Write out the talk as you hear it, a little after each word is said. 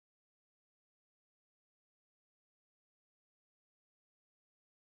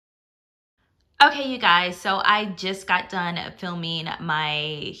Okay, you guys, so I just got done filming my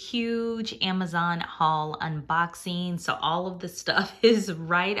huge Amazon haul unboxing. So all of the stuff is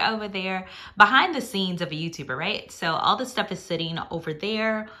right over there behind the scenes of a YouTuber, right? So all the stuff is sitting over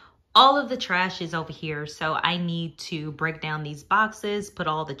there. All of the trash is over here. So I need to break down these boxes, put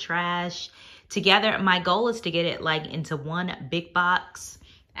all the trash together. My goal is to get it like into one big box.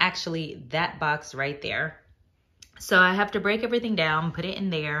 Actually, that box right there. So I have to break everything down, put it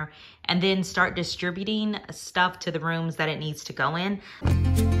in there, and then start distributing stuff to the rooms that it needs to go in.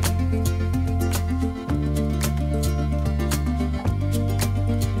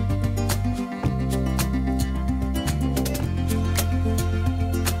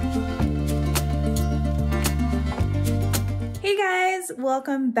 Hey guys,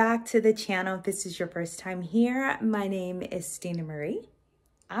 welcome back to the channel. If this is your first time here, my name is Stina Marie.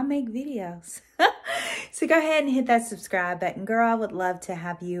 I make videos. So go ahead and hit that subscribe button. Girl, I would love to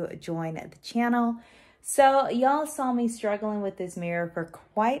have you join the channel. So y'all saw me struggling with this mirror for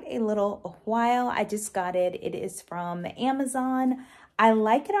quite a little while. I just got it. It is from Amazon. I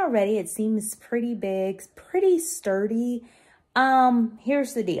like it already. It seems pretty big, pretty sturdy.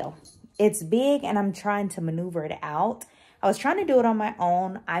 Here's the deal. It's big and I'm trying to maneuver it out. I was trying to do it on my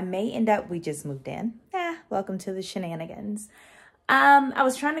own. I may end up, we just moved in. Welcome to the shenanigans. I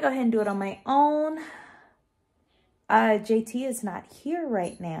was trying to go ahead and do it on my own. JT is not here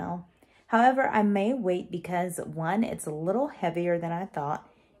right now. However, I may wait because one, it's a little heavier than I thought.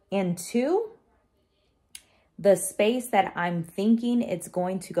 And two, the space that I'm thinking it's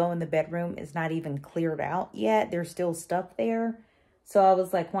going to go in the bedroom is not even cleared out yet. There's still stuff there. So I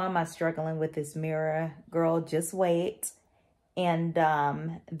was like, why am I struggling with this mirror? Girl, just wait. And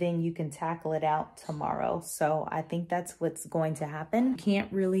then you can tackle it out tomorrow. So I think that's what's going to happen.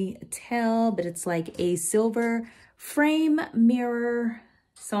 Can't really tell, but it's like a silver frame mirror.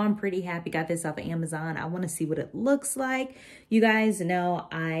 So I'm pretty happy. Got this off of Amazon. I want to see what it looks like. You guys know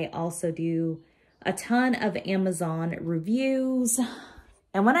I also do a ton of Amazon reviews.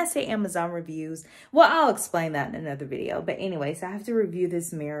 And when I say Amazon reviews, well, I'll explain that in another video. But anyways, I have to review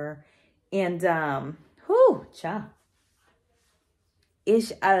this mirror. And, whew, child.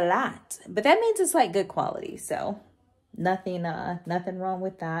 It's a lot, but that means it's like good quality. So nothing wrong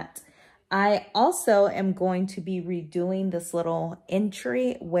with that. I also am going to be redoing this little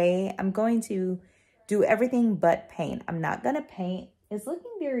entryway. I'm going to do everything but paint. I'm not going to paint. It's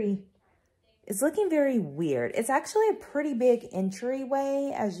looking very weird. It's actually a pretty big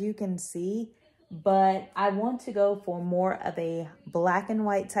entryway, as you can see, but I want to go for more of a black and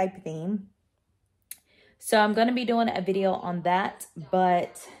white type theme. So I'm going to be doing a video on that,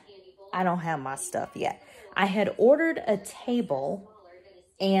 but I don't have my stuff yet. I had ordered a table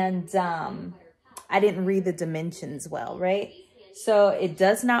and I didn't read the dimensions well, right? So it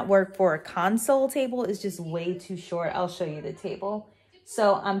does not work for a console table. It's just way too short. I'll show you the table.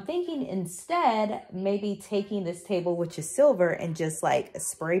 So I'm thinking instead, maybe taking this table, which is silver, and just like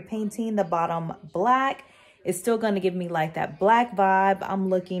spray painting the bottom black. It's still going to give me like that black vibe I'm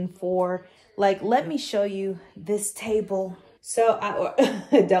looking for. Like, let me show you this table. So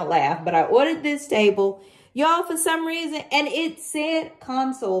I don't laugh, but I ordered this table, y'all, for some reason, and it said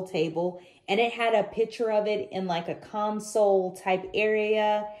console table, and it had a picture of it in like a console type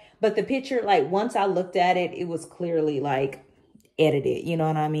area. But the picture, like, once I looked at it, it was clearly like edited, you know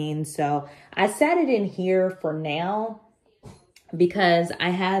what I mean? So I sat it in here for now because I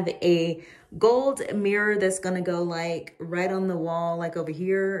have a gold mirror that's going to go like right on the wall, like over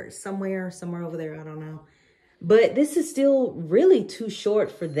here, somewhere over there. I don't know. But this is still really too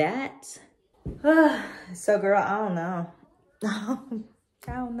short for that. So girl, I don't know. I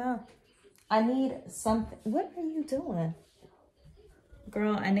don't know. I need something. What are you doing?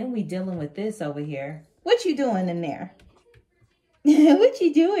 Girl, I know we dealing with this over here. What you doing in there? What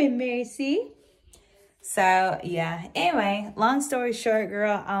you doing, Mary C? So yeah, anyway, long story short,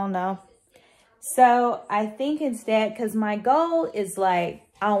 girl, I don't know. So I think instead, because my goal is like,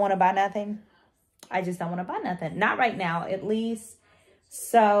 I don't want to buy nothing. I just don't want to buy nothing. Not right now, at least.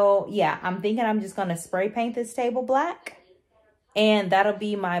 So yeah, I'm thinking I'm just going to spray paint this table black. And that'll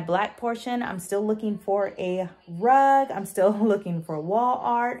be my black portion. I'm still looking for a rug. I'm still looking for wall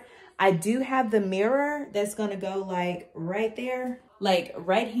art. I do have the mirror that's going to go like right there. Like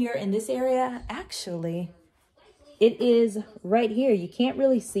right here in this area. Actually, it is right here. You can't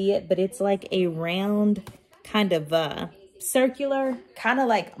really see it, but it's like a round kind of circular, kind of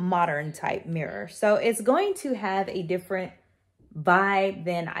like modern type mirror. So it's going to have a different vibe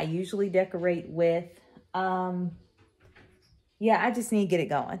than I usually decorate with. Yeah, I just need to get it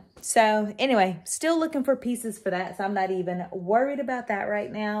going. So anyway, still looking for pieces for that. So I'm not even worried about that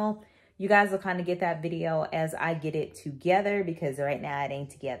right now. You guys will kind of get that video as I get it together because right now it ain't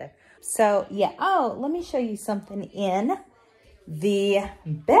together. So yeah, oh, let me show you something in the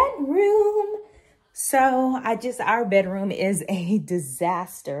bedroom. So our bedroom is a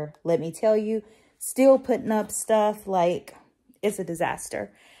disaster. Let me tell you, still putting up stuff like it's a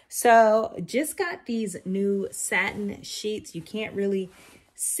disaster. So just got these new satin sheets. You can't really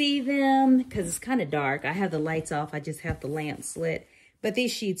see them because it's kind of dark. I have the lights off. I just have the lamps lit. But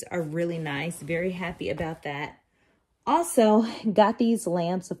these sheets are really nice. Very happy about that. Also, got these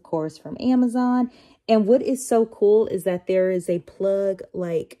lamps, of course, from Amazon. And what is so cool is that there is a plug,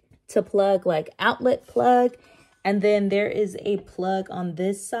 outlet plug. And then there is a plug on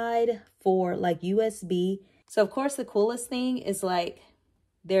this side for like USB. So, of course, the coolest thing is like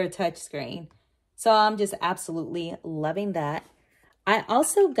they're a touch screen. So I'm just absolutely loving that. I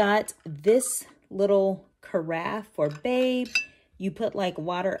also got this little carafe for Babe. You put like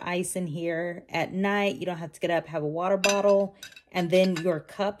water ice in here at night. You don't have to get up, have a water bottle. And then your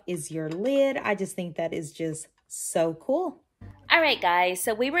cup is your lid. I just think that is just so cool. All right, guys,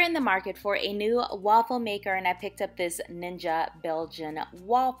 so we were in the market for a new waffle maker and I picked up this Ninja Belgian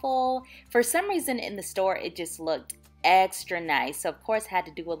waffle. For some reason in the store, it just looked extra nice. So of course had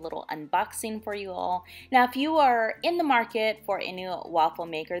to do a little unboxing for you all. Now if you are in the market for a new waffle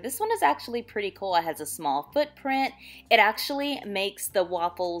maker, this one is actually pretty cool. It has a small footprint. It actually makes the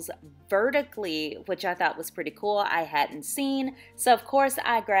waffles vertically, which I thought was pretty cool. I hadn't seen. So of course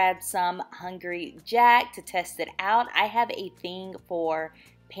I grabbed some Hungry Jack to test it out. I have a thing for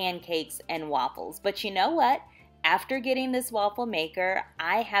pancakes and waffles, but you know what? After getting this waffle maker,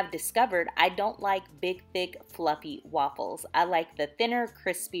 I have discovered I don't like big, thick, fluffy waffles. I like the thinner,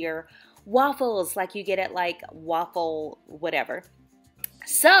 crispier waffles like you get at like Waffle whatever.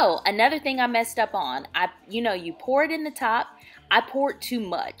 So another thing I messed up on, you pour it in the top. I poured too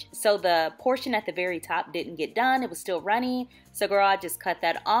much. So the portion at the very top didn't get done. It was still runny. So girl, I just cut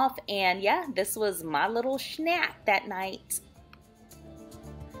that off. And yeah, this was my little snack that night.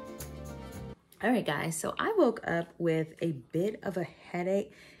 All right, guys, so I woke up with a bit of a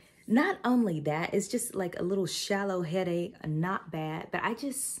headache. Not only that, it's just like a little shallow headache, not bad, but I'm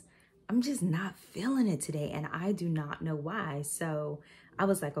just not feeling it today and I do not know why. So I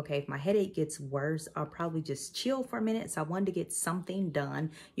was like, okay, if my headache gets worse, I'll probably just chill for a minute. So I wanted to get something done.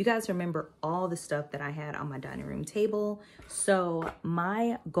 You guys remember all the stuff that I had on my dining room table. So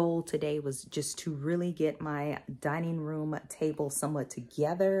my goal today was just to really get my dining room table somewhat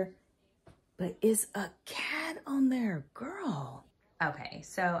together. But is a cat on there, girl? Okay,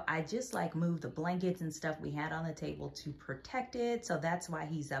 so I just like moved the blankets and stuff we had on the table to protect it. So that's why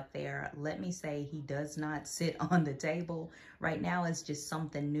he's up there. Let me say he does not sit on the table. Right now it's just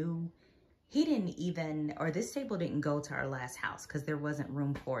something new. He didn't even, or this table didn't go to our last house because there wasn't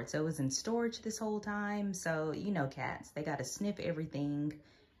room for it. So it was in storage this whole time. So, you know, cats, they got to sniff everything,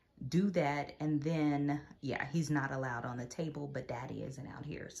 do that, and then yeah, he's not allowed on the table, but daddy isn't out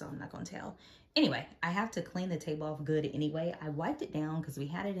here, so I'm not gonna tell. Anyway, I have to clean the table off good anyway. I wiped it down because we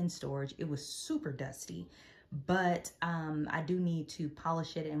had it in storage. It was super dusty, but I do need to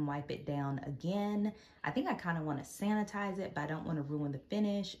polish it and wipe it down again. I think I kind of want to sanitize it, but I don't want to ruin the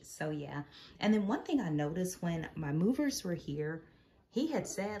finish. So yeah. And then one thing I noticed when my movers were here, he had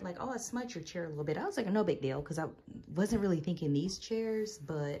said like, oh, I smudged your chair a little bit. I was like, no big deal, because I wasn't really thinking these chairs,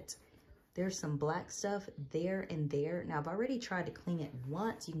 but there's some black stuff there and there. Now I've already tried to clean it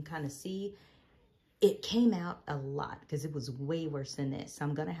once. You can kind of see it came out a lot because it was way worse than this. So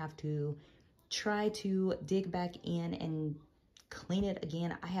I'm gonna have to try to dig back in and clean it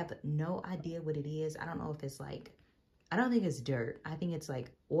again. I have no idea what it is. I don't know if it's like, I don't think it's dirt. I think it's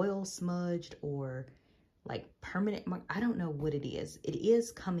like oil smudged or like permanent mark. I don't know what it is. It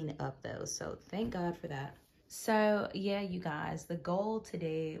is coming up though, so thank God for that. So yeah, you guys, the goal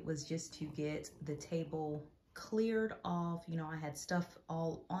today was just to get the table cleared off. You know, I had stuff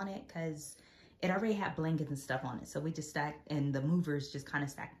all on it because it already had blankets and stuff on it. So we just stacked, and the movers just kind of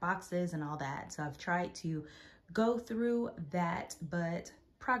stacked boxes and all that. So I've tried to go through that, but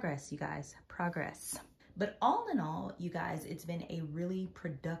progress, you guys, progress. But all in all, you guys, it's been a really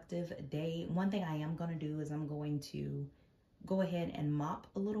productive day. One thing I am going to do is I'm going to go ahead and mop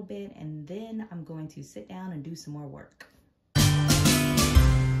a little bit, and then I'm going to sit down and do some more work.